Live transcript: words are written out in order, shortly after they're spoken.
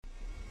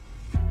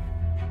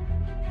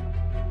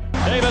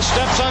Davis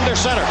steps under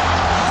center.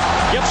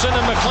 Gibson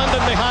and McClendon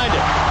behind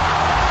him.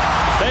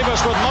 Davis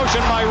with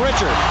motion by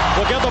Richard.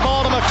 Will give the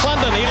ball to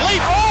McClendon. He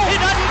leaps. Oh, he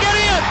doesn't get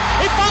in.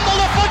 He fumbled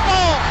the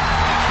football.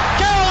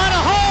 Carolina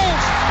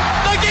holds.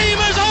 The game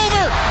is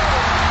over.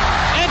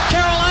 And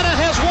Carolina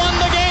has won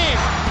the game.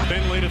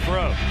 Finley to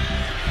throw.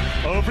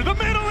 Over the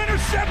middle,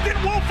 intercepted.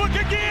 Woolfolk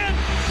again.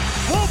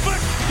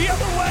 Woolfolk the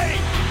other way.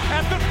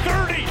 At the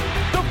 30,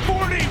 the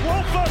 40.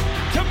 Woolfolk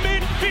to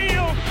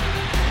midfield.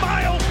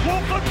 Miles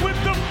Woolfolk with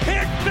the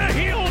pick. The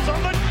heels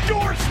on the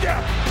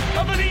doorstep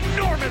of an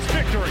enormous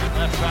victory.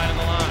 Left side of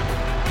the line.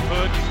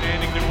 Hood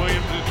standing to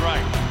Williams'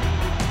 right.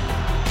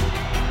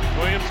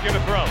 Williams gonna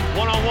throw.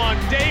 One-on-one.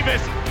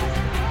 Davis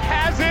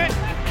has it.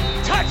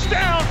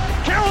 Touchdown.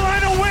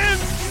 Carolina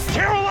wins.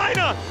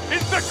 Carolina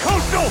is the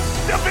Coastal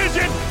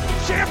Division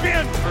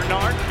champion.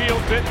 Bernard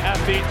fields it at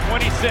the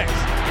 26.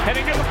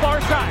 Heading to the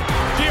far side.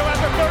 Gio at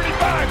the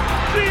 35.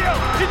 Gio,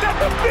 he's at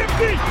the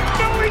 50.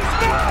 No, he's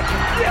not.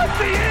 Yes,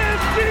 he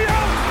is.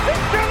 Gio is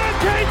gonna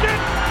take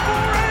it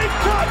for a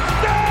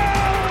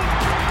touchdown.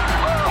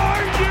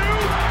 Are you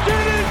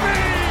kidding me?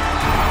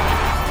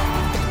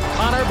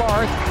 Connor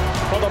Barth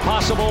for the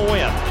possible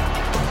win.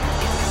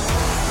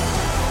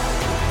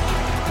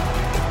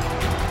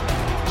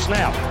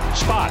 Snap,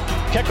 spot,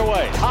 kick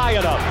away, high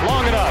enough,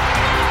 long enough.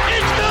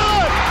 It's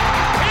good!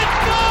 It's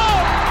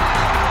good!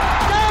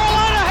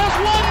 Carolina has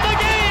won the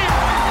game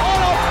on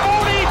a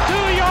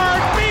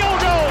 42-yard field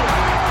goal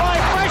by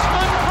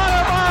freshman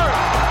Connor Barth.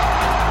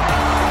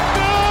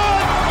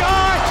 Good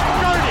gosh,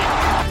 dirty!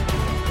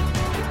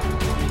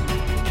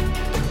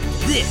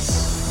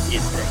 This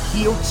is the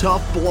Heel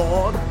Tough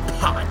Blog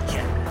Podcast.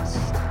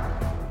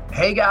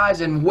 Hey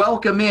guys, and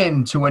welcome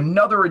in to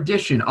another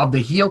edition of the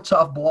Heel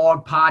Tough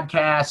Blog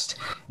Podcast.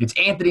 It's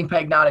Anthony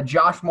Pagnotta,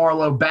 Josh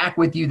Marlowe back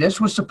with you.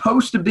 This was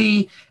supposed to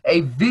be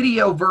a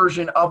video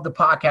version of the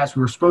podcast.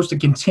 We were supposed to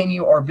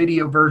continue our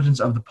video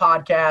versions of the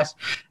podcast.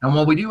 And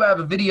while we do have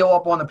a video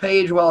up on the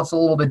page, well, it's a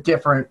little bit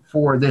different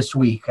for this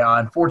week.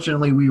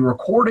 Unfortunately, we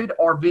recorded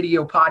our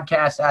video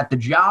podcast at the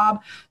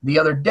job the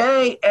other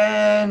day,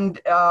 and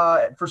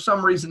for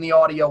some reason the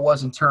audio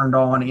wasn't turned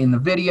on in the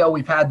video.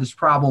 We've had this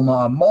problem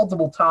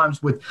multiple times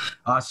with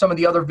some of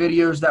the other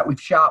videos that we've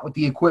shot with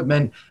the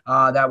equipment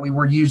that we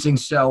were using.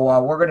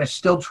 So we're going to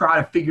still try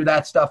to figure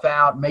that stuff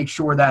out, make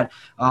sure that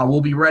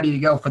we'll be ready to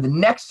go for the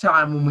next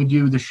time when we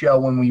do the show,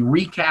 when we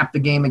recap the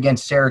game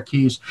against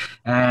Syracuse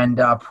and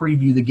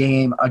preview the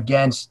game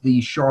against the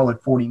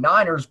Charlotte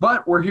 49ers.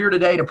 But we're here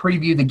today to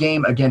preview the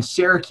game against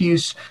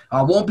Syracuse.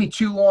 Won't be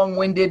too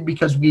long-winded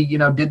because we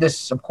did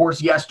this, of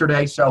course,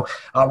 yesterday. So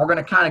we're going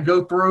to kind of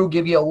go through,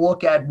 give you a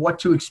look at what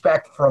to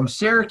expect from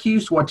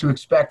Syracuse, what to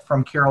expect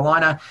from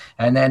Carolina,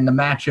 and then the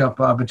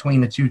matchup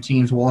between the two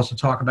teams. We'll also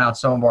talk about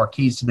some of our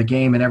keys to the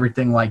game and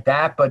everything like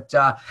that. But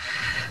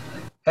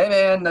hey,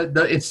 man,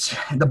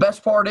 the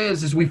best part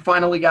is we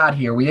finally got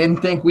here. We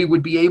didn't think we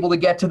would be able to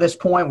get to this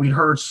point. We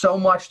heard so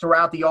much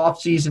throughout the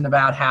offseason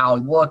about how,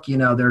 look,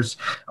 there's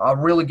a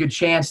really good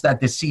chance that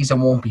this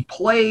season won't be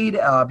played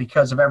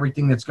because of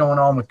everything that's going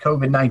on with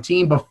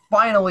COVID-19. But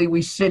finally,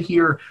 we sit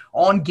here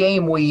on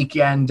game week,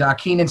 and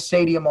Kenan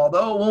Stadium,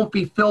 although it won't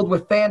be filled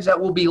with fans that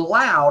will be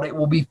loud, it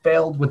will be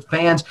filled with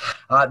fans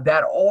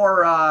that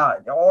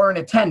are in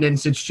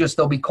attendance. It's just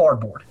they'll be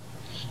cardboard.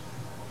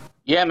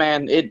 Yeah,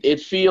 man, it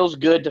feels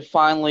good to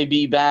finally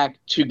be back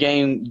to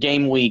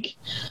game week.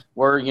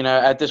 We're,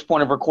 at this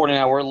point of recording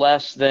now, we're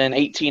less than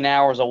 18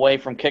 hours away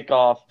from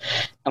kickoff.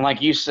 And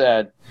like you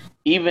said,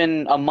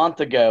 even a month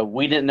ago,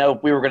 we didn't know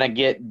if we were going to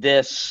get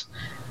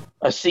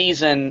a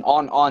season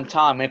on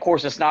time. And, of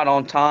course, it's not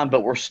on time,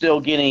 but we're still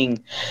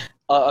getting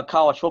a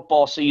college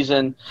football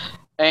season.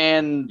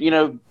 And,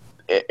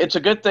 it's a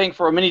good thing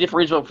for many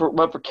different reasons,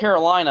 but for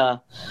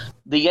Carolina,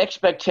 the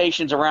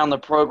expectations around the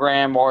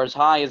program are as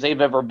high as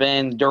they've ever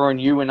been during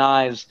you and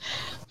I's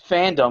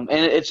fandom,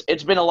 and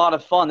it's been a lot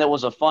of fun. That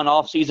was a fun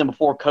offseason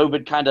before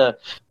COVID kind of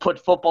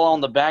put football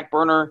on the back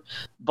burner,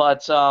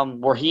 but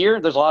we're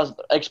here. There's a lot of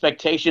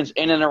expectations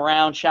in and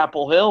around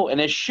Chapel Hill, and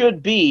it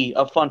should be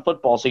a fun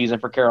football season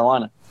for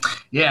Carolina.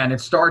 Yeah, and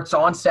it starts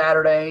on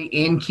Saturday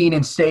in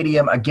Kenan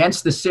Stadium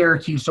against the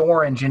Syracuse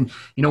Orange. And,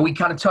 we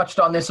kind of touched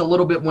on this a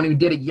little bit when we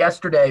did it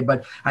yesterday,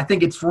 but I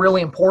think it's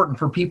really important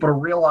for people to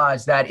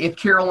realize that if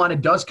Carolina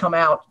does come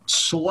out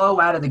slow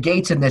out of the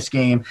gates in this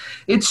game,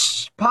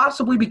 it's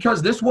possibly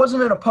because this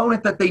wasn't an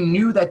opponent that they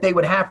knew that they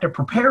would have to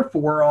prepare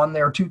for on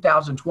their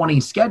 2020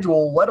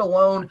 schedule, let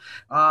alone,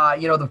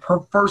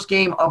 the first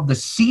game of the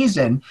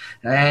season.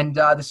 And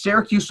the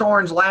Syracuse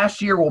Orange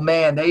last year, well,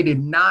 man, they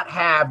did not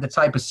have the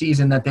type of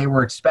season that they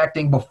were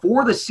expecting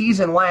before the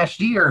season last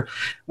year.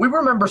 We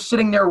remember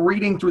sitting there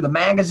reading through the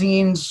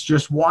magazines,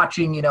 just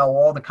watching,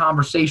 all the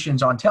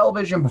conversations on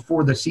television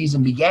before the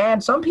season began.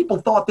 Some people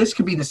thought this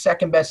could be the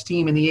second best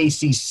team in the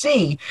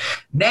ACC.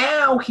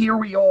 Now here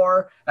we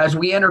are as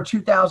we enter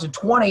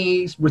 2020.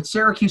 funny with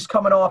Syracuse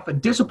coming off a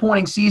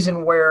disappointing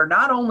season where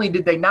not only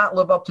did they not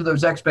live up to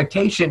those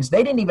expectations,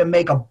 they didn't even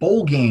make a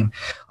bowl game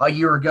a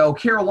year ago.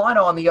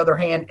 Carolina, on the other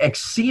hand,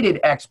 exceeded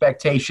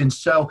expectations.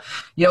 So,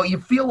 you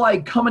feel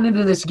like coming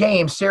into this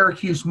game,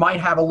 Syracuse might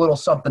have a little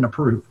something to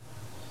prove.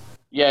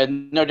 Yeah,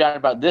 no doubt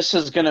about it. This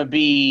is going to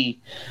be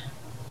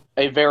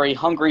a very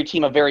hungry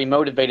team, a very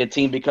motivated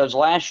team, because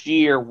last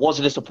year was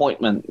a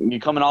disappointment. You're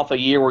coming off a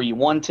year where you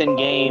won 10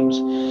 games.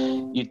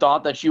 You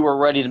thought that you were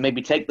ready to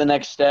maybe take the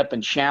next step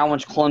and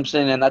challenge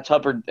Clemson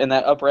in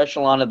that upper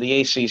echelon of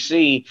the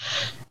ACC,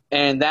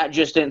 and that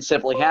just didn't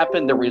simply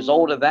happen. The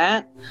result of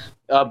that,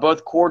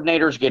 both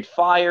coordinators get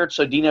fired,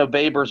 so Dino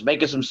Babers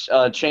making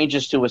some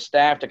changes to his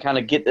staff to kind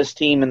of get this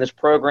team and this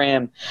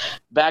program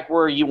back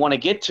where you want to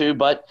get to.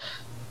 But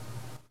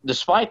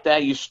despite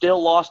that, you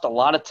still lost a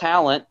lot of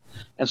talent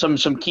and some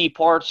key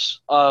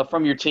parts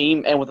from your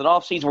team. And with an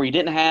offseason where you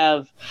didn't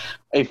have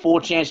a full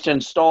chance to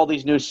install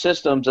these new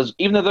systems,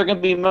 even though they're going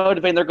to be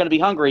motivated, they're going to be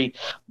hungry,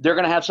 they're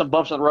going to have some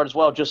bumps on the road as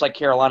well, just like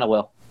Carolina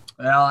will.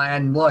 Well,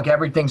 and look,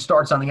 everything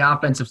starts on the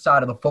offensive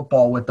side of the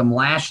football with them.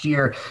 Last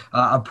year,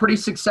 a pretty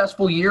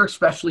successful year,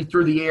 especially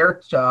through the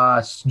air.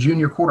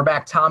 Junior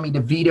quarterback Tommy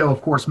DeVito,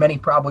 of course, many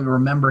probably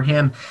remember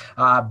him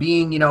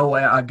being,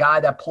 a guy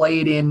that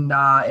played in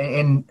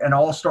an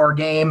all-star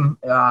game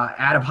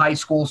out of high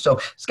school. So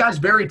this guy's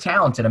very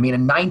talented. I mean, a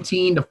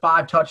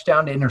 19-5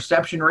 touchdown to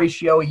interception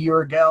ratio a year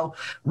ago.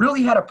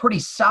 Really had a pretty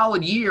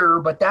solid year,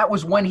 but that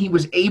was when he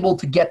was able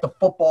to get the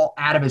football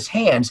out of his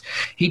hands.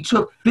 He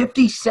took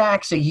 50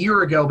 sacks a year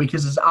ago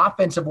because his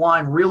offensive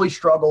line really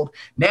struggled.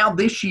 Now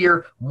this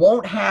year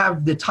won't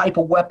have the type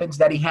of weapons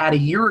that he had a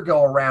year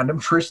ago around him.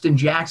 Tristan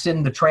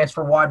Jackson, the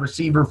transfer wide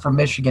receiver from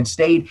Michigan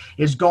State,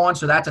 is gone,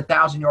 so that's a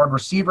 1,000-yard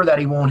receiver that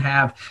he won't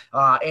have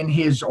in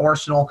his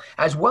arsenal,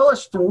 as well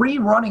as 3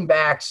 running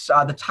backs.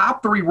 The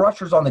top 3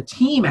 rushers on the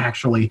team,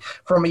 actually,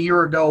 from a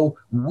year ago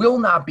will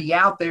not be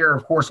out there.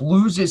 Of course,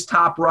 loses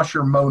top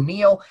rusher Mo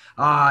Neal,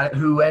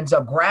 who ends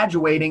up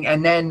graduating,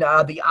 and then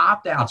the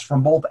opt-outs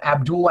from both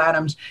Abdul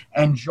Adams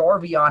and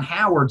Jarvion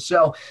Howard.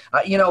 So,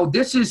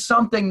 this is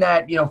something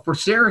that, for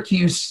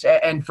Syracuse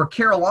and for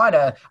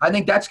Carolina, I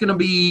think that's going to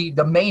be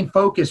the main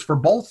focus for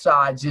both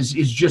sides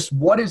is just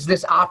what does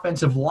this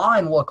offensive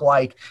line look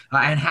like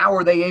and how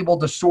are they able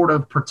to sort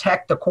of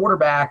protect the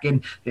quarterback?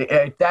 And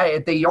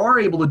if they are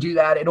able to do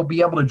that, it'll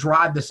be able to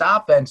drive this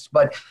offense.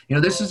 But,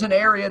 this is an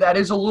area that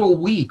is a little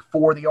weak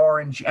for the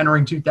Orange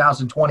entering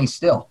 2020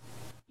 still.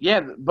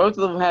 Yeah, both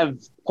of them have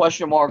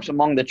question marks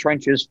among the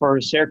trenches.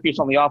 For Syracuse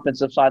on the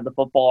offensive side of the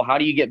football, how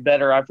do you get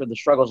better after the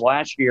struggles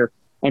last year?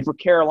 And for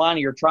Carolina,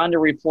 you're trying to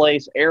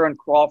replace Aaron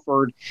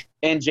Crawford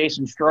and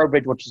Jason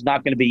Strowbridge, which is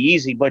not going to be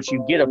easy, but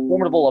you get a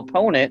formidable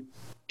opponent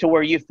to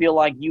where you feel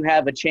like you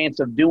have a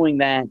chance of doing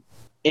that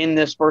in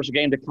this first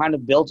game to kind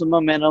of build some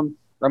momentum.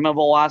 Roman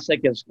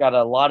Volasek has got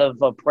a lot of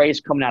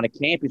praise coming out of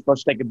camp. He's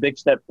supposed to take a big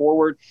step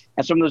forward.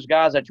 And some of those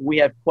guys that we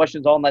have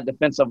questions on that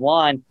defensive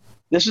line,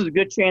 this is a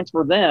good chance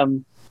for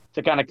them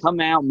to kind of come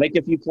out, make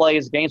a few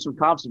plays, gain some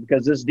confidence,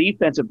 because this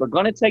defense, if they're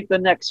going to take the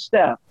next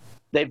step,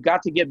 they've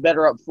got to get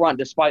better up front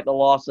despite the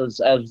losses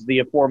as the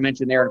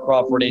aforementioned Aaron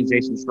Crawford and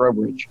Jason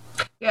Strowbridge.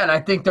 Yeah, and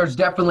I think there's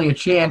definitely a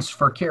chance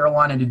for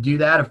Carolina to do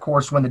that. Of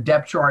course, when the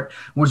depth chart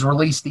was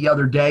released the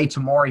other day,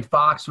 Tamari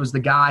Fox was the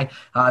guy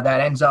that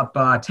ends up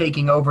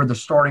taking over the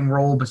starting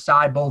role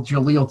beside both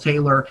Jaleel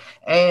Taylor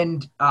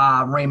and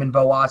Raymond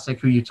Volasek,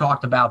 who you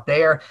talked about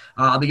there.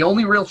 The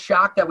only real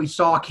shock that we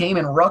saw,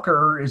 Kamen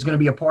Rucker is going to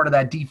be a part of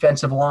that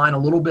defensive line, a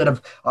little bit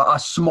of a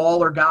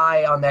smaller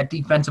guy on that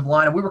defensive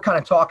line. And we were kind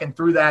of talking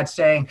through that,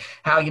 saying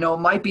how, it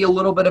might be a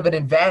little bit of an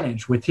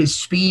advantage with his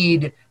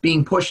speed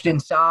being pushed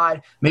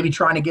inside, maybe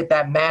trying to get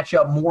that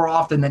matchup more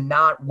often than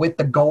not with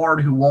the guard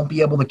who won't be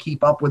able to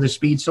keep up with his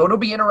speed. So it'll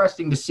be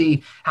interesting to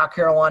see how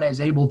Carolina is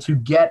able to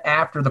get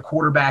after the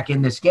quarterback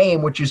in this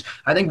game, which is,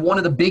 I think, one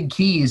of the big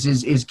keys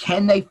is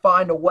can they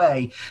find a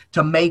way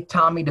to make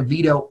Tommy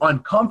DeVito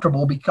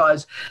uncomfortable?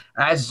 Because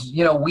as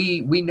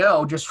we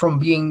know just from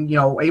being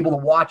able to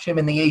watch him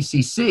in the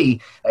ACC,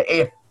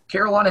 if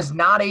Carolina's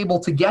not able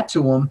to get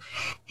to him,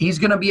 he's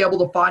going to be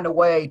able to find a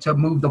way to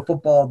move the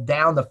football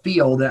down the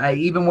field.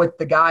 Even with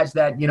the guys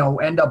that,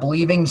 end up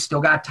leaving,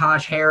 still got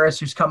Taj Harris,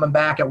 who's coming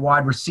back at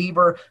wide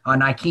receiver,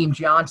 Nykeem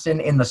Johnson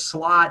in the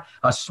slot,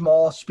 a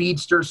small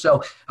speedster.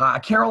 So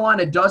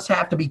Carolina does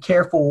have to be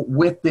careful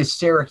with this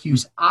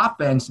Syracuse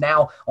offense.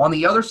 Now, on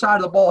the other side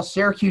of the ball,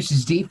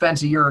 Syracuse's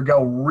defense a year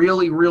ago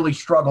really, really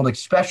struggled,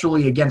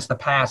 especially against the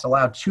pass,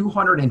 allowed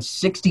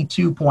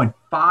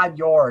 262.5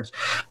 yards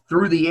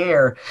through the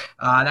air.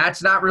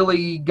 That's not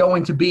really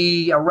going to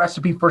be a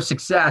recipe for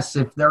success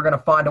if they're going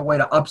to find a way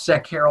to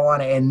upset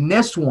Carolina in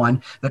this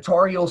one. The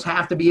Tar Heels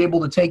have to be able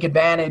to take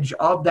advantage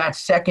of that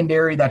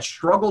secondary that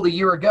struggled a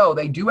year ago.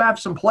 They do have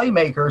some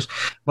playmakers,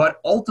 but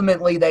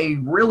ultimately they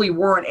really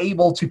weren't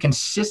able to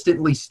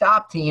consistently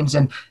stop teams,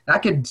 and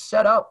that could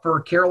set up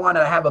for Carolina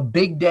to have a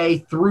big day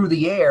through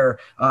the air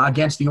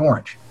against the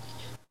Orange.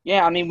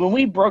 Yeah, I mean, when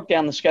we broke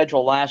down the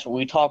schedule last week,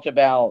 we talked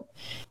about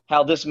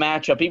how this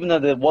matchup, even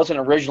though it wasn't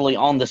originally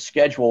on the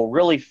schedule,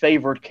 really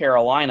favored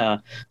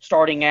Carolina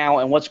starting out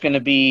and what's going to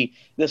be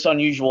this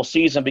unusual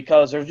season,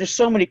 because there's just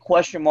so many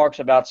question marks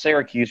about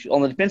Syracuse.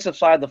 On the defensive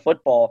side of the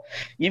football,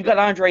 you've got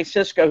Andre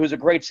Cisco, who's a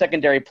great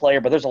secondary player,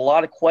 but there's a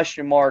lot of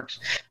question marks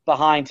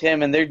behind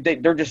him, and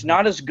they're just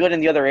not as good in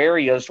the other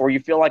areas where you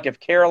feel like if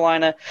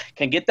Carolina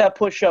can get that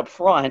push up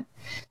front,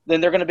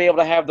 then they're going to be able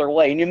to have their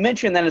way. And you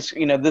mentioned that it's,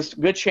 this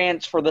good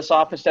chance for this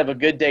offense to have a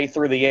good day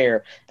through the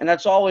air. And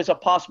that's always a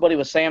possibility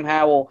with Sam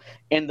Howell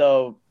and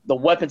the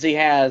weapons he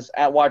has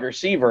at wide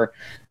receiver.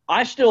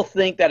 I still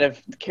think that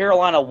if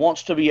Carolina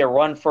wants to be a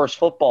run-first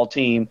football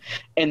team,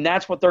 and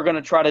that's what they're going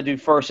to try to do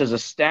first, is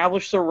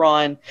establish the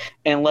run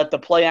and let the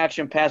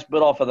play-action pass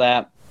build off of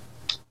that.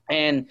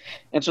 And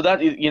so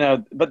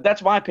that, but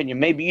that's my opinion.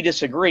 Maybe you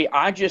disagree.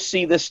 I just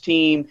see this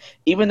team,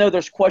 even though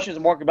there's questions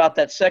marked about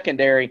that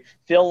secondary,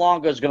 Phil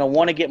Longo is going to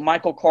want to get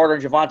Michael Carter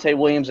and Javonte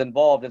Williams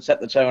involved and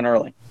set the tone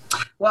early.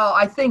 Well,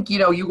 I think,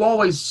 you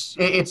always –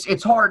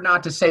 it's hard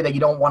not to say that you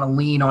don't want to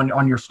lean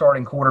on your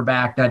starting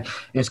quarterback that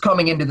is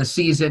coming into the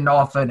season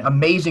off an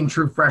amazing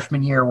true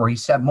freshman year where he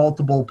set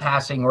multiple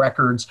passing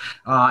records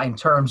in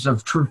terms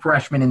of true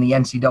freshmen in the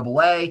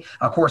NCAA,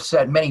 of course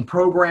set many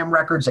program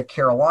records at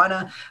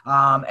Carolina.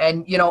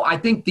 And, I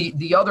think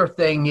the other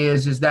thing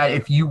is that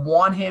if you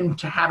want him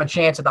to have a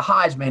chance at the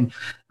Heisman,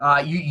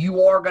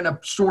 you are going to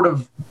sort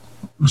of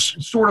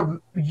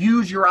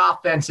use your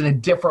offense in a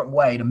different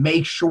way to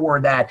make sure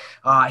that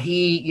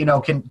he,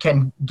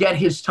 can get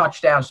his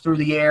touchdowns through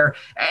the air.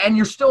 And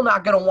you're still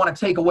not going to want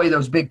to take away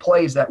those big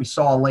plays that we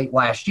saw late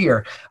last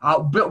year.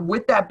 But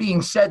with that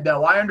being said,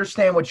 though, I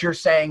understand what you're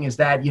saying is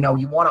that,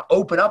 you want to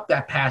open up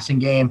that passing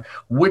game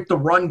with the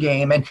run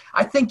game. And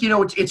I think,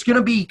 it's going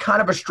to be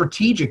kind of a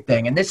strategic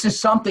thing. And this is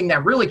something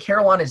that really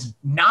Carolina has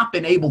not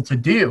been able to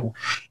do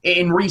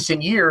in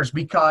recent years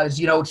because,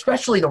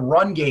 especially the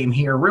run game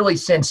here, really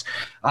since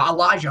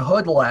Elijah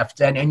Hood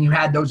left and you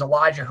had those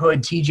Elijah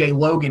Hood, TJ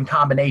Logan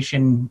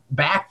combination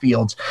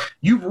backfields,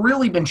 you've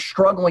really been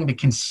struggling to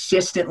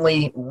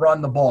consistently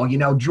run the ball.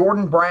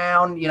 Jordan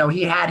Brown,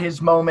 he had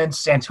his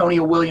moments.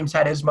 Antonio Williams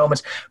had his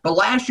moments. But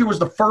last year was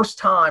the first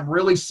time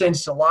really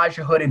since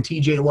Elijah Hood and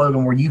TJ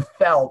Logan where you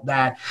felt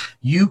that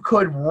you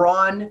could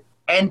run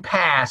and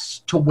pass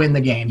to win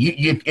the game.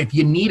 If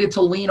you needed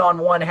to lean on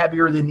one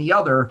heavier than the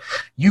other,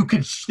 you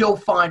could still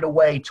find a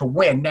way to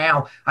win.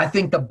 Now, I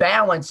think the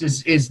balance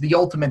is the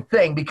ultimate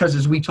thing because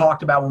as we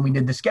talked about when we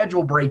did the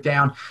schedule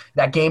breakdown,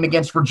 that game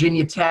against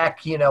Virginia Tech,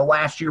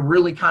 last year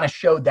really kind of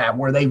showed that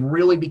where they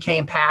really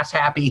became pass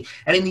happy.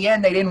 And in the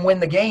end, they didn't win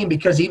the game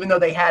because even though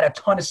they had a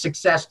ton of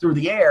success through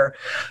the air,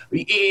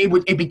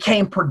 it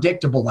became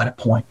predictable at a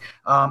point.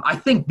 I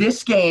think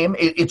this game,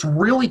 it's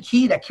really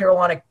key that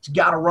Carolina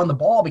got to run the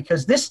ball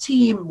because this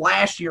team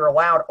last year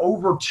allowed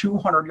over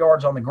 200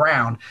 yards on the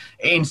ground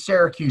in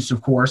Syracuse,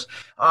 of course.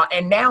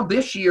 And now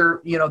this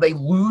year, they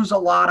lose a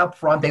lot up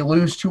front. They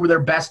lose two of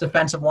their best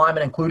defensive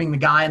linemen, including the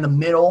guy in the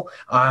middle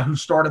who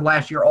started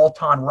last year,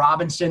 Alton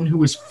Robinson, who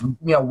was,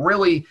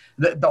 really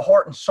the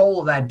heart and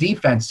soul of that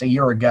defense a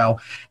year ago.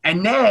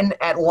 And then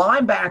at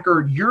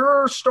linebacker,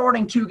 you're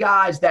starting two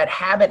guys that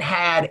haven't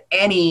had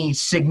any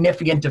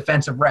significant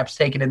defensive reps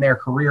taken in their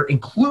career,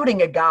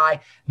 including a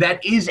guy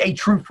that is a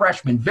true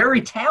freshman,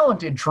 very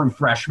talented true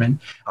freshman,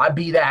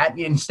 be that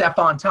in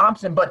Stephon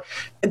Thompson. But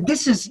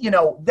this is,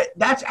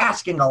 that's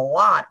asking a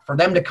lot for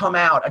them to come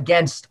out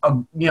against,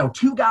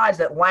 two guys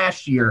that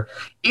last year,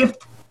 if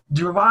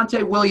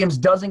Javonte Williams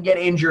doesn't get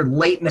injured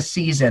late in the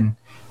season,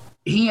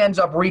 he ends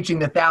up reaching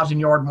the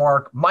 1,000-yard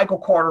mark. Michael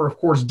Carter, of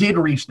course, did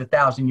reach the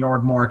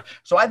 1,000-yard mark.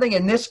 So I think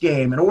in this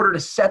game, in order to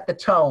set the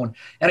tone,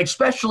 and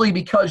especially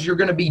because you're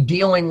going to be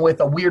dealing with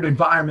a weird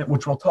environment,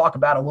 which we'll talk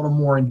about a little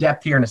more in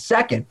depth here in a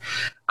second,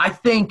 I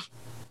think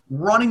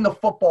running the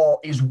football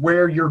is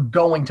where you're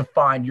going to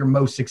find your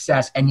most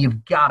success, and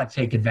you've got to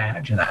take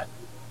advantage of that.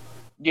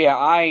 Yeah,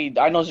 I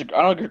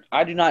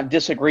do not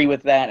disagree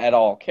with that at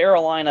all.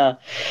 Carolina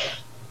 –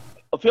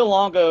 Phil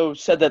Longo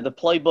said that the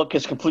playbook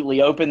is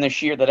completely open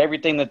this year, that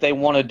everything that they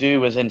want to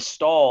do is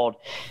installed.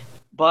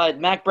 But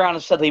Mack Brown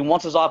has said that he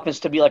wants his offense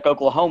to be like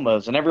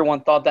Oklahoma's, and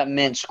everyone thought that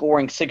meant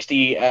scoring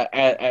 60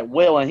 at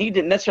will. And he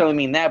didn't necessarily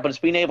mean that, but it's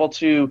being able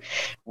to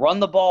run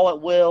the ball at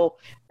will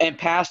and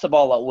pass the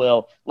ball at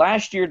will.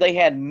 Last year they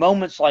had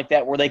moments like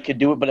that where they could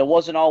do it, but it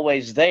wasn't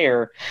always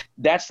there.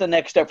 That's the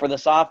next step for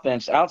this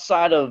offense.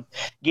 Outside of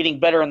getting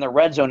better in the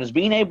red zone is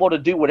being able to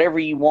do whatever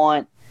you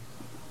want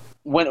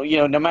when,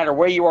 no matter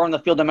where you are in the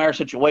field, no matter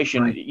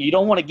situation. Right. You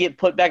don't want to get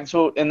put back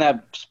in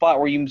that spot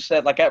where you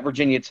said, like at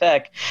Virginia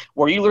Tech,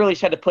 where you literally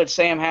had to put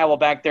Sam Howell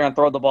back there and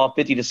throw the ball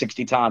 50 to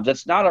 60 times.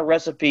 That's not a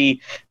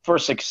recipe for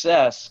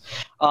success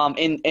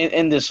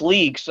in this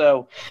league.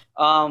 So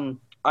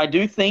I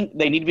do think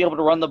they need to be able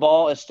to run the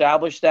ball,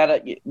 establish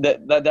that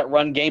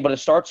run game, but it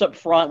starts up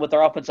front with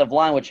their offensive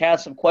line, which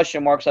has some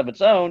question marks of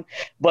its own.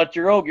 But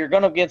you're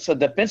going against a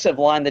defensive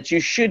line that you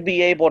should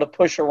be able to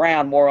push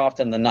around more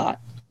often than not.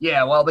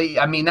 Yeah, well,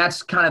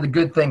 that's kind of the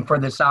good thing for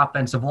this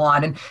offensive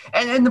line.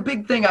 And the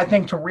big thing I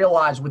think to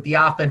realize with the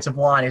offensive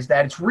line is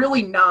that it's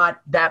really not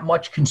that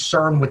much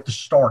concern with the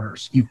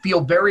starters. You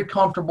feel very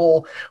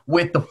comfortable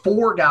with the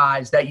four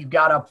guys that you've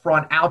got up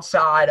front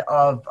outside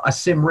of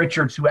Sim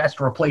Richards, who has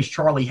to replace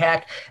Charlie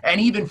Heck. And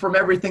even from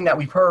everything that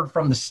we've heard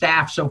from the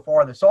staff so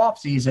far this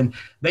offseason,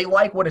 they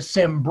like what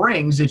Sim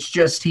brings. It's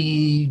just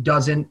he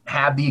doesn't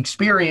have the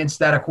experience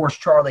that, of course,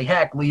 Charlie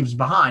Heck leaves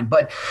behind.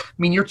 But,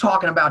 you're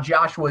talking about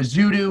Joshua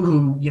Ezeudu,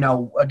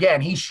 who, again,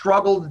 he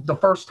struggled the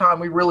first time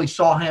we really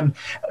saw him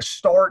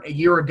start a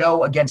year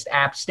ago against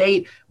App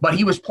State, but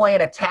he was playing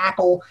a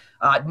tackle.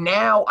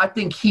 Now I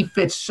think he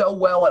fits so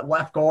well at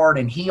left guard,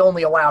 and he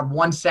only allowed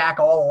one sack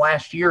all of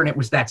last year, and it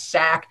was that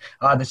sack,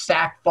 the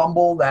sack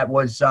fumble that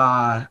was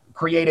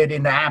created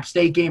in the App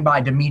State game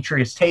by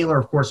Demetrius Taylor.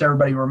 Of course,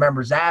 everybody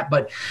remembers that.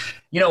 But,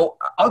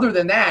 other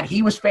than that,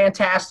 he was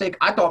fantastic.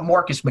 I thought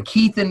Marcus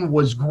McKeithen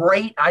was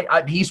great.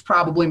 He's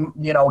probably,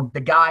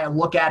 the guy I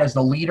look at as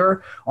the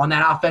leader on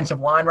that offensive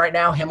line right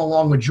now, him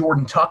along with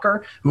Jordan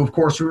Tucker, who, of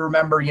course, we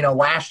remember,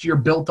 last year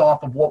built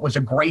off of what was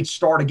a great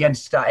start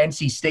against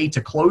NC State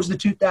to close the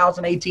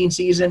 2018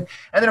 season.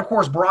 And then, of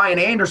course, Brian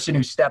Anderson,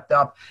 who stepped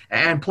up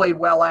and played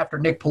well after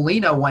Nick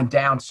Polino went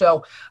down.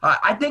 So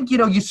I think,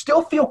 you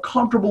still feel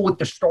comfortable with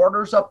the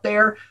starters up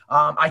there.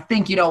 I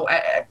think,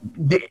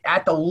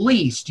 at the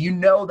least,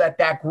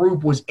 that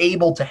group was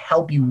able to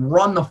help you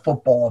run the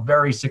football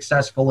very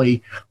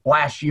successfully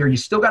last year. You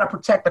still got to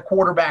protect the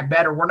quarterback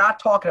better. We're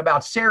not talking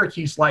about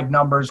Syracuse-like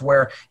numbers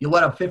where you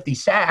let up 50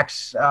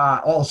 sacks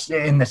all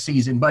in the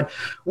season, but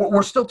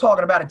we're still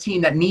talking about a team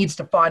that needs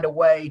to find a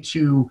way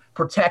to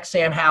protect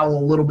Sam Howell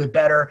a little bit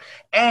better.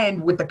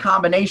 And with the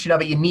combination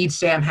of it, you need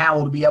Sam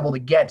Howell to be able to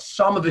get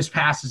some of his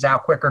passes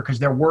out quicker, because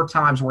there were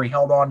times where he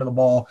held on to the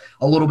ball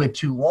a little bit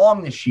too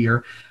long this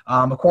year.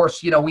 Of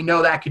course, we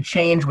know that could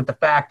change with the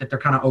fact that they're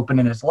kind of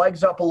opening his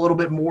legs up a little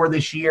bit more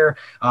this year,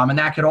 and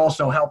that could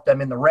also help them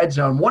in the red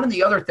zone. One of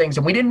the other things,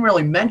 and we didn't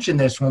really mention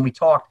this when we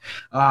talked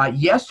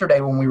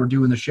yesterday when we were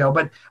doing the show,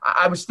 but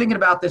I was thinking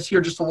about this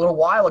here just a little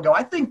while ago.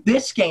 I think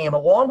this game,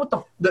 along with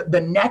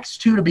the next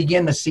two to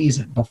begin the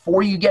season,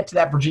 before you get to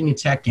that Virginia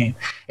Tech game,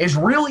 is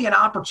really an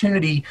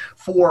opportunity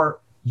for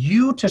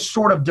you to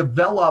sort of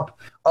develop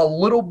a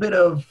little bit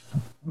of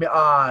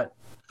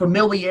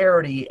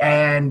familiarity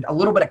and a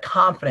little bit of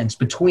confidence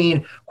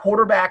between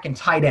quarterback and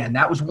tight end.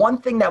 That was one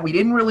thing that we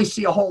didn't really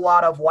see a whole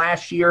lot of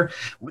last year.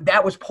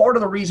 That was part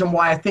of the reason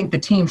why I think the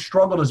team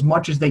struggled as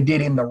much as they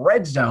did in the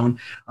red zone,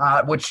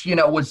 which,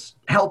 was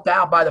helped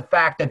out by the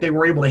fact that they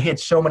were able to hit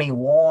so many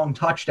long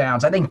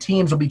touchdowns. I think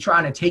teams will be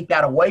trying to take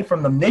that away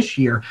from them this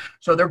year.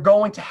 So they're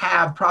going to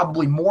have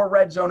probably more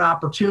red zone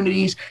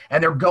opportunities,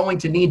 and they're going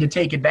to need to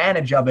take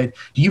advantage of it.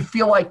 Do you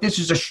feel like this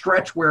is a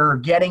stretch where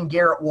getting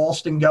Garrett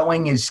Walston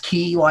going is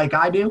key like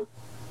I do?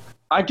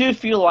 I do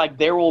feel like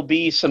there will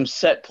be some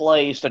set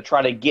plays to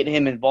try to get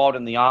him involved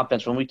in the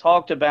offense. When we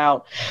talked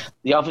about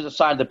the offensive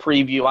side of the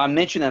preview, I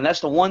mentioned that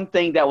that's the one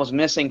thing that was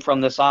missing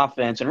from this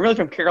offense, and really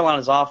from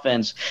Carolina's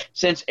offense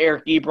since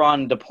Eric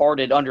Ebron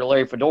departed under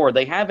Larry Fedora.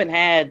 They haven't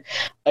had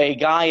a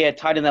guy at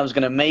tight end that was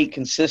going to make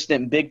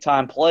consistent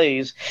big-time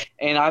plays,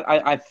 and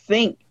I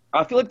feel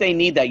like they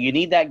need that. You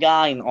need that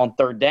guy on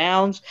third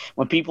downs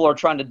when people are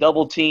trying to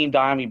double-team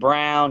Diami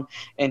Brown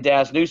and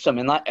Daz Newsome.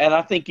 And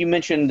I think you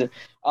mentioned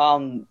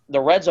the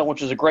red zone,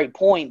 which is a great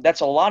point.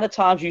 That's a lot of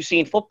times you see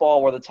in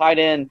football where the tight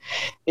end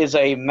is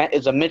a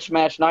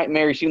mismatch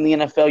nightmare. You've seen in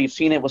the NFL. You've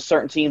seen it with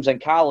certain teams in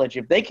college.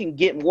 If they can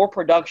get more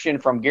production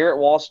from Garrett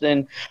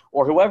Walston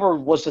or whoever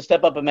was to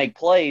step up and make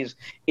plays,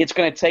 it's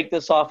going to take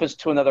this offense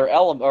to another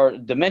element or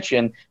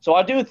dimension. So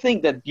I do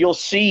think that you'll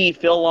see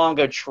Phil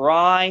Longo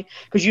try,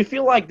 because you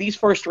feel like these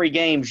first three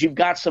games you've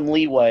got some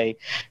leeway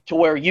to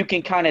where you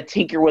can kind of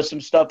tinker with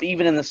some stuff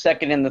even in the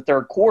second and the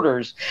third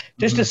quarters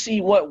just to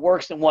see what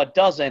works and what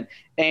doesn't.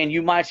 And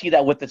you might see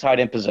that with the tight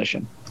end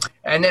position.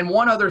 And then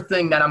one other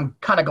thing that I'm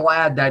kind of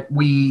glad that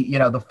we,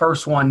 the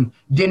first one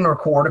didn't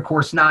record, of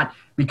course, not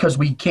because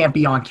we can't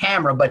be on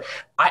camera, but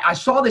I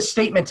saw this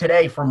statement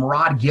today from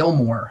Rod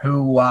Gilmore,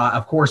 who,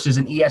 of course, is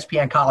an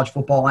ESPN college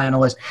football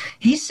analyst.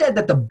 He said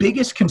that the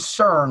biggest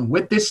concern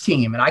with this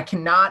team, and I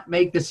cannot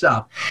make this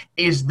up,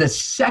 is the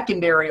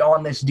secondary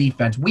on this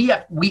defense. We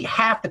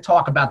have to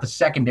talk about the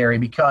secondary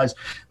because,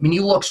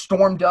 you look,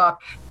 Storm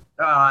Duck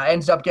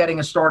ends up getting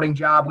a starting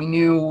job. We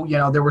knew,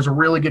 there was a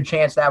really good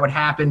chance that would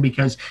happen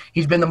because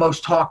he's been the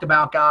most talked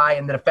about guy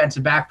in the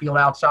defensive backfield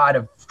outside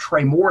of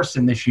Trey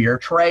Morrison this year.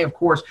 Trey, of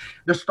course,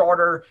 the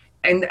starter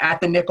and at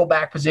the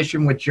nickelback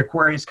position with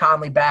Jaquarius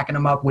Conley backing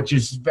him up, which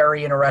is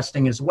very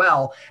interesting as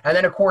well. And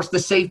then, of course, the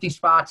safety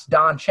spots,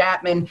 Don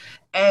Chapman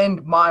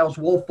and Miles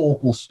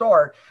Woolfolk will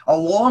start,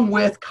 along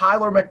with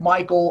Kyler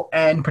McMichael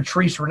and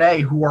Patrice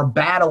Rene, who are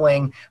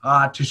battling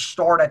to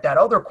start at that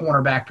other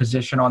cornerback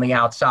position on the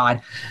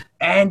outside.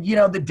 And,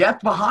 the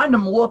depth behind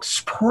them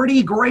looks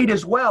pretty great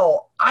as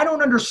well. I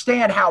don't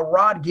understand how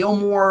Rod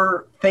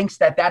Gilmore thinks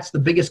that that's the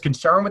biggest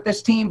concern with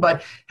this team.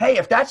 But, hey,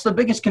 if that's the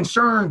biggest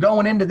concern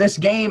going into this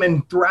game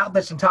and throughout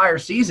this entire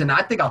season,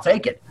 I think I'll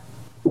take it.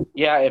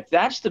 Yeah, if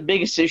that's the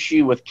biggest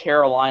issue with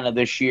Carolina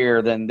this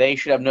year, then they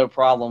should have no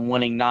problem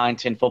winning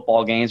 9-10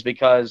 football games,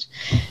 because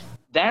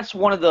that's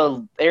one of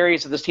the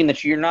areas of this team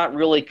that you're not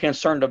really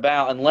concerned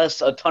about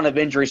unless a ton of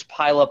injuries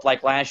pile up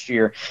like last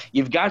year.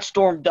 You've got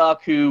Storm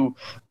Duck, who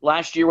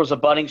last year was a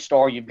budding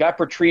star. You've got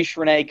Patrice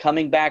Rene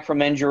coming back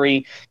from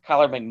injury,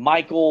 Kyler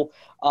McMichael.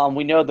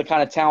 We know the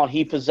kind of talent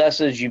he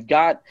possesses. You've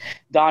got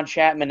Don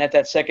Chapman at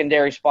that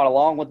secondary spot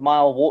along with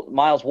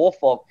Miles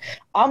Woolfolk.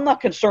 I'm not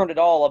concerned at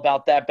all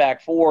about that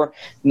back four.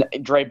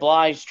 Dre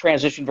Bly's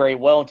transitioned very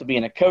well into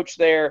being a coach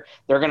there.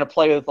 They're going to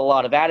play with a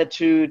lot of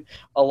attitude,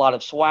 a lot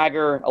of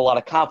swagger, a lot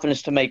of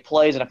confidence to make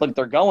plays, and I think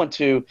they're going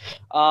to.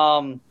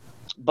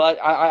 But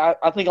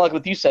I think, like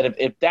what you said,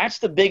 if that's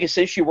the biggest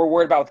issue we're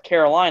worried about with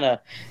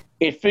Carolina,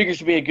 it figures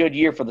to be a good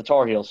year for the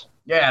Tar Heels.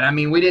 Yeah, and I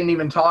mean, we didn't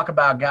even talk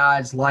about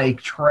guys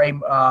like Tony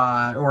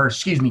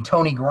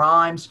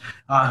Grimes,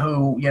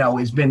 who,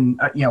 has been,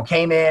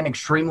 came in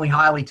extremely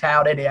highly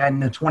touted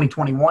in the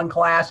 2021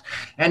 class,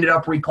 ended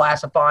up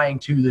reclassifying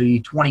to the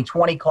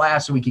 2020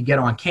 class so we could get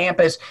on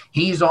campus.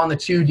 He's on the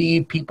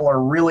 2D. People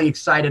are really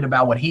excited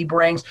about what he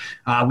brings.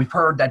 We've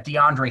heard that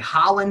DeAndre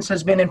Hollins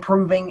has been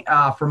improving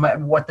from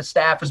what the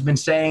staff has been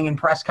saying in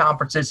press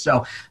conferences.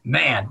 So,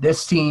 man,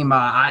 this team,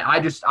 I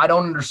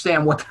don't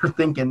understand what they're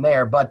thinking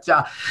there. But,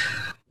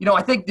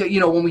 I think that,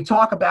 when we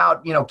talk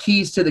about,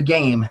 keys to the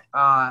game,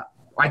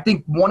 I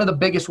think one of the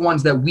biggest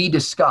ones that we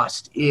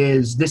discussed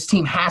is this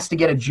team has to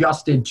get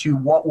adjusted to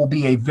what will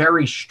be a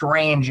very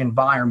strange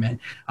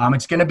environment.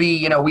 It's going to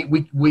be,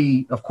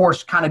 we of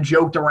course kind of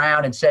joked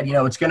around and said,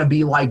 it's going to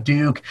be like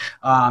Duke,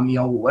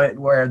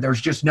 where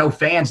there's just no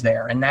fans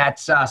there. And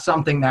that's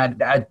something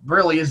that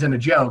really isn't a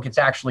joke. It's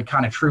actually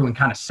kind of true and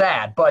kind of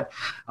sad. But,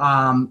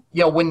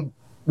 when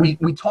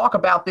we talk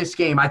about this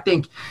game, I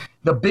think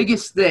the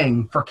biggest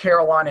thing for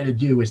Carolina to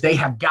do is they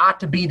have got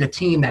to be the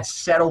team that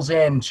settles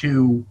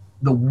into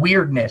the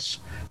weirdness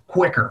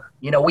quicker.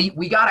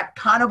 We got a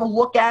kind of a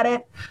look at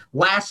it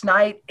last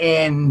night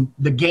in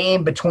the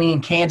game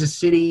between Kansas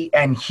City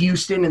and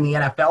Houston in the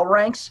NFL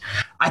ranks.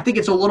 I think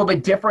it's a little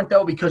bit different,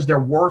 though, because there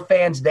were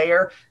fans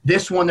there.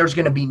 This one, there's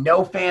going to be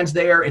no fans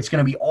there. It's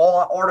going to be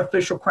all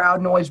artificial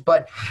crowd noise.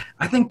 But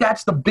I think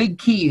that's the big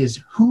key,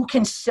 is who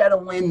can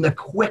settle in the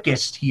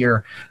quickest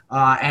here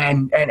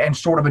and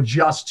sort of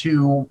adjust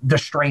to the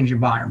strange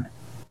environment.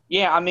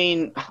 Yeah, I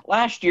mean,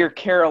 last year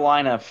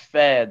Carolina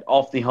fed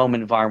off the home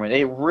environment.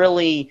 It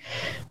really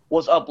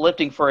was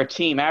uplifting for a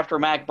team. After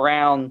Mac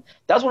Brown,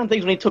 that's one of the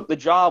things when he took the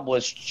job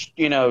was,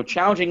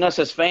 challenging us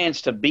as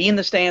fans to be in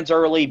the stands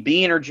early,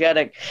 be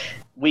energetic.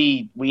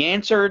 We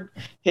answered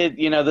his,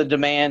 the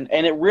demand,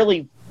 and it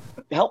really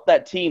helped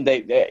that team.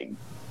 They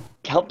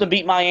helped them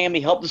beat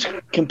Miami, helped us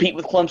compete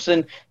with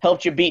Clemson,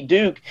 helped you beat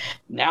Duke.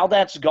 Now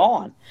that's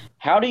gone.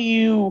 How do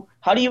you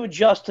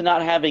adjust to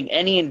not having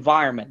any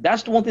environment?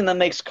 That's the one thing that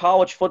makes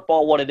college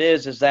football what it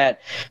is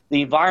that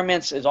the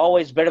environment is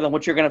always better than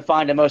what you're going to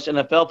find in most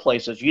NFL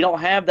places. You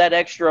don't have that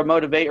extra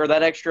motivate or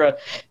that extra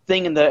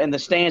thing in the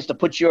stands to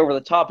put you over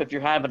the top if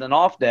you're having an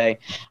off day.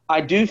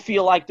 I do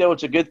feel like, though,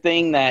 it's a good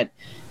thing that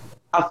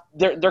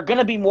they're going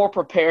to be more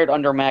prepared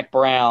under Mac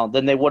Brown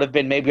than they would have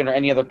been maybe under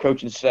any other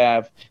coaching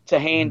staff to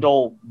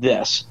handle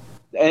this.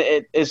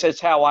 It's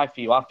how I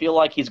feel. I feel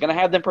like he's going to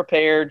have them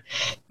prepared.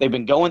 They've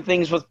been going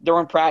things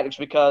during practice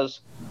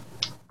because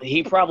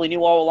he probably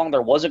knew all along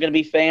there wasn't going to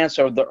be fans,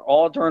 so they're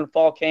all during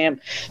fall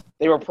camp.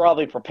 They were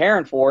probably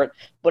preparing for it,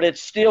 but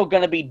it's still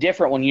going to be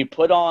different when you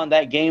put on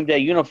that game day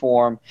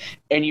uniform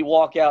and you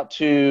walk out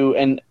to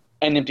an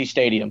empty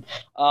stadium.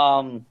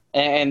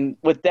 And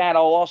with that,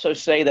 I'll also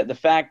say that the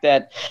fact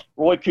that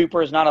Roy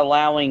Cooper is not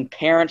allowing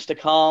parents to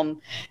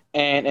come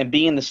and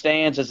be in the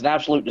stands is an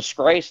absolute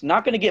disgrace.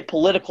 Not going to get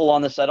political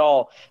on this at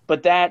all,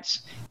 but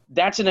that's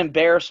an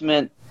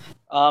embarrassment.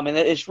 And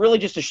it's really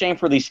just a shame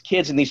for these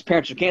kids and these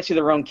parents who can't see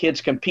their own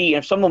kids compete.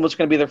 And if someone was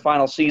going to be their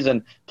final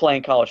season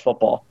playing college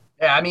football.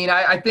 Yeah, I mean,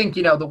 I think,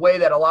 the way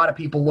that a lot of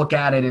people look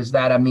at it is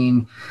that,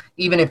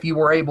 even if you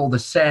were able to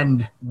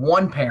send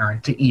one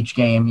parent to each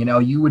game,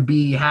 you would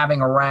be having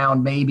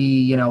around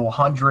maybe,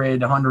 100,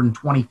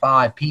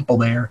 125 people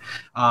there,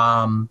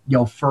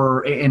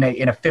 for in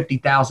a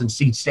 50,000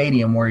 seat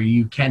stadium where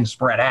you can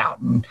spread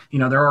out. And,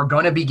 there are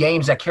going to be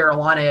games that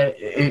Carolina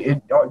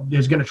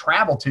is going to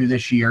travel to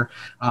this year,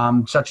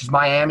 such as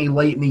Miami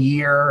late in the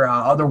year.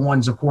 Other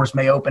ones, of course,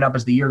 may open up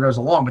as the year goes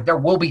along, but there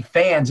will be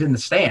fans in the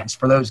stands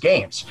for those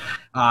games.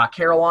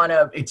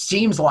 Carolina, it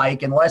seems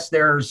like, unless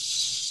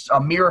there's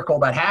a miracle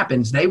that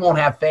happens, they won't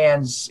have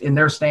fans in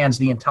their stands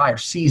the entire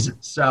season.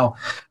 So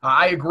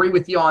I agree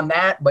with you on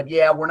that. But,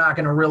 yeah, we're not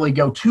going to really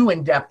go too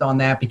in-depth on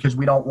that because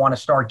we don't want to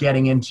start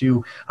getting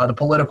into the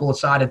political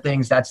side of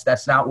things.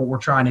 That's not what we're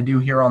trying to do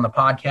here on the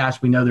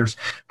podcast. We know there's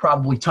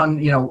probably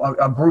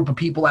a group of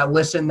people that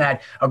listen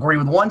that agree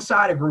with one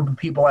side, a group of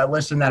people that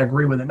listen that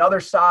agree with another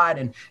side.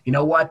 And you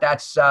know what?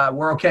 That's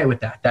we're okay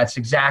with that. That's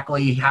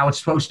exactly how it's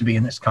supposed to be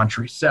in this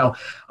country. So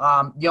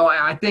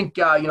I think,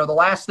 the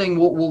last thing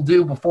we'll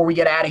do before we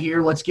get out of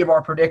here, let's give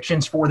our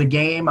predictions for the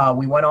game.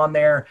 We went on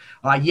there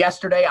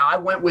yesterday. I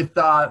went with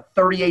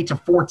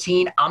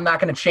 38-14. I'm not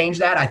going to change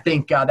that. I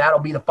think that'll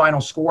be the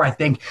final score. I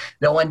think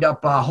they'll end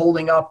up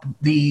holding up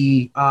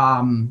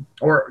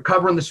or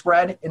covering the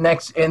spread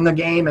in the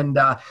game. And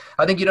I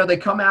think, they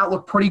come out,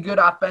 look pretty good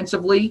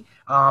offensively,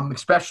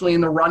 especially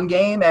in the run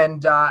game.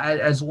 And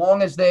as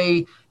long as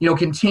they,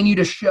 continue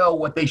to show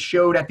what they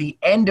showed at the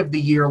end of the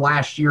year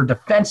last year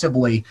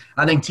defensively,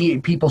 I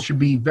think people should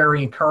be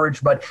very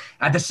encouraged. But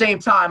at the same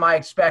time, I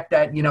expect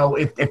that,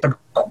 if the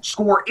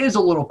score is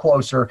a little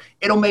closer,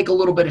 it'll make a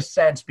little bit of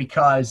sense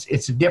because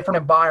it's a different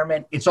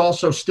environment. It's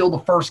also still the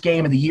first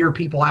game of the year.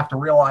 People have to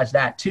realize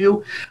that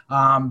too.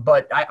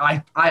 But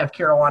I have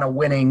Carolina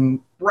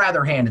winning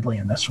rather handedly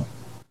in this one.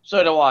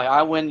 So do I.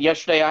 I win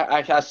yesterday.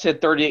 I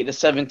said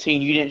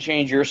 38-17. You didn't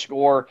change your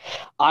score.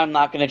 I'm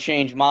not going to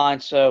change mine.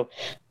 So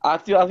I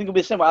think it'll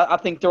be simple. I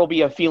think there will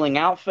be a feeling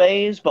out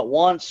phase, but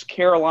once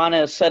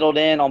Carolina is settled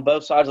in on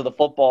both sides of the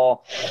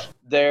football,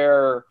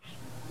 they're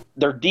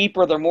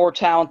deeper, they're more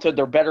talented,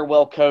 they're better,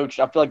 well coached.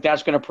 I feel like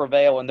that's going to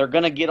prevail, and they're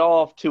going to get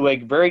off to a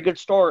very good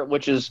start,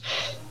 which is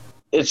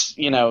they're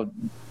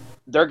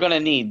going to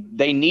need.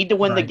 They need to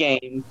win the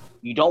game.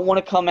 You don't want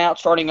to come out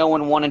starting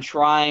 0-1 and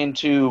trying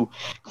to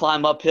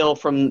climb uphill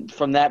from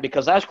that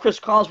because, as Chris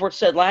Collinsworth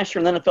said last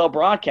year in the NFL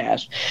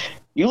broadcast,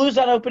 you lose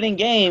that opening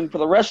game for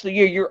the rest of the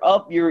year,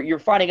 you're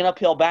fighting an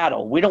uphill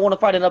battle. We don't want to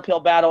fight an uphill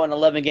battle in an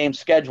 11-game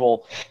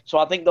schedule. So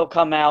I think they'll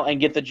come out and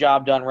get the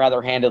job done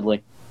rather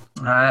handedly.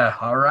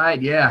 All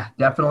right. Yeah,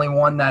 definitely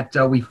one that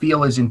we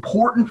feel is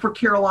important for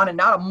Carolina.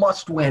 Not a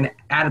must-win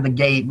out of the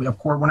gate. Of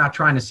course, we're not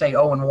trying to say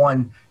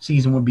 0-1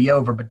 season would be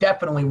over, but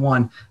definitely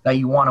one that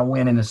you want to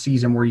win in a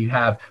season where you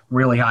have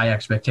really high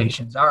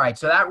expectations. All right,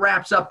 so that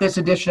wraps up this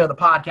edition of the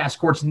podcast. Of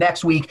course,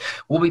 next week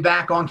we'll be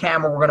back on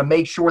camera. We're going to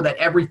make sure that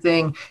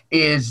everything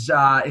is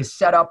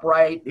set up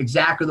right,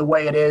 exactly the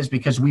way it is,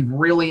 because we've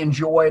really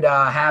enjoyed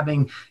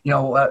having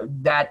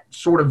that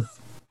sort of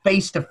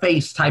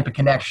face-to-face type of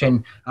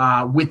connection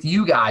with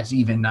you guys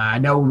even. I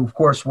know, of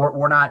course,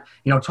 we're not,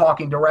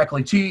 talking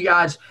directly to you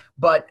guys,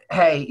 but,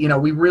 hey,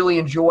 we really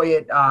enjoy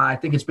it. I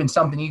think it's been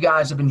something you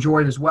guys have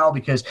enjoyed as well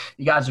because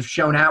you guys have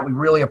shown out. We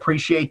really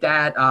appreciate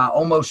that.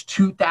 Almost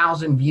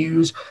 2,000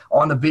 views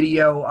on the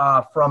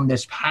video from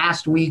this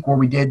past week where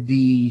we did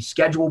the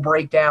schedule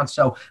breakdown.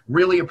 So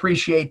really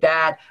appreciate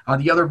that.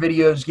 The other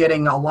videos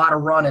getting a lot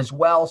of run as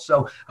well.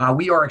 So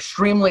we are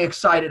extremely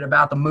excited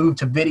about the move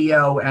to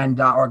video and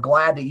are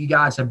glad that you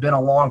guys have been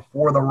along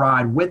for the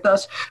ride with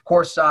us. Of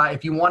course,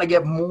 if you want to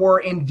get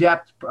more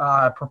in-depth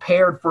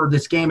prepared for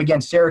this game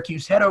against Syracuse,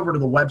 head over to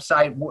the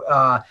website,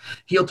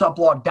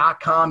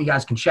 HeelToughBlog.com. You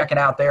guys can check it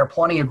out there.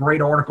 Plenty of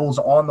great articles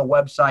on the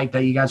website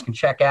that you guys can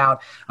check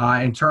out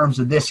in terms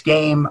of this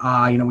game.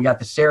 We got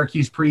the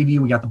Syracuse preview.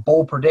 We got the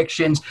bowl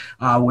predictions,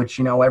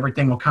 which,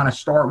 everything will kind of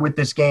start with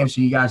this game,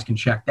 so you guys can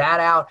check that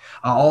out.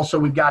 Also,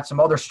 we've got some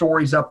other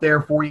stories up there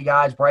for you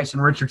guys.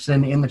 Bryson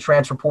Richardson in the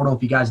transfer portal.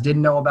 If you guys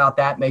didn't know about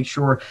that, make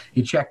sure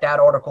you check that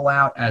article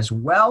out as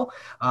well.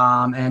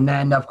 And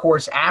then, of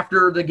course,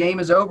 after the game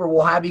is over,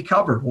 we'll have you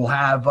covered. We'll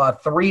have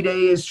 3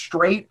 days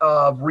straight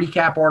of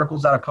recap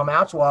articles that'll come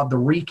out. So we'll have the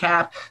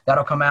recap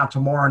that'll come out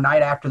tomorrow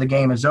night after the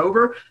game is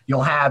over.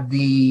 You'll have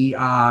the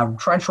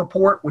trench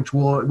report,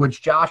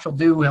 which Josh will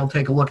do. He'll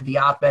take a look at the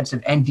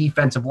offensive and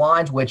defensive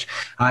lines, which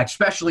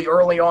especially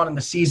early on in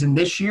the season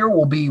this year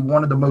will be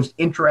one of the most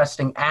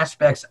interesting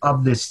aspects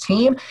of this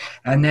team.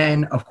 And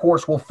then, of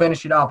course, we'll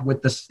finish it up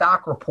with the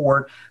stock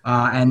report.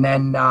 And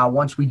then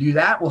once we do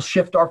that, we'll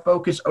shift our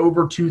focus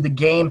over to the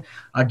game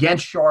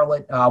against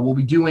Charlotte. We'll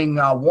be doing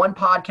one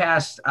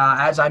podcast,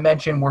 as I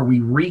mentioned, where we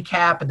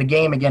recap the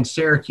game against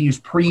Syracuse,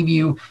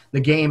 preview the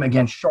game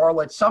against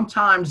Charlotte.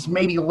 Sometimes,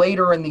 maybe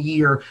later in the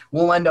year,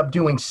 we'll end up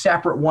doing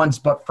separate ones.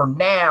 But for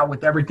now,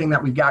 with everything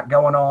that we've got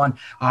going on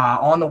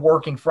the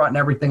working front and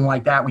everything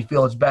like that, we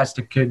feel it's best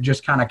to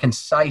just kind of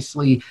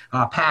concisely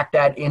pack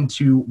that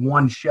into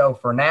one show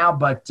for now.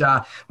 But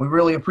we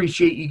really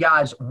appreciate you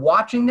guys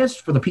watching this.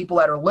 For the people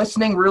that are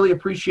listening, really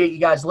appreciate you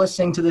guys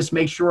listening to this.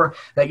 Make sure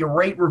that you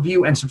rate,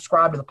 review, and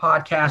subscribe to the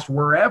podcast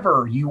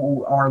wherever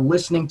you are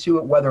listening to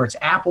it, whether it's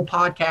Apple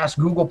Podcasts,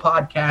 Google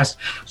Podcasts,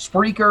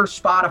 Spreaker,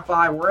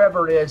 Spotify,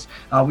 wherever it is.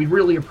 We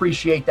really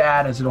appreciate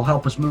that, as it'll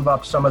help us move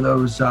up some of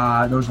those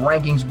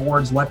rankings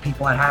boards, let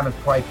people that haven't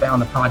quite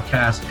found the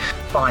podcast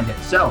find it.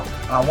 So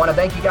I want to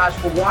thank you guys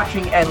for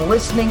watching and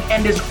listening,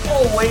 and as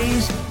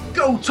always,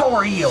 go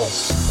Tar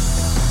Heels!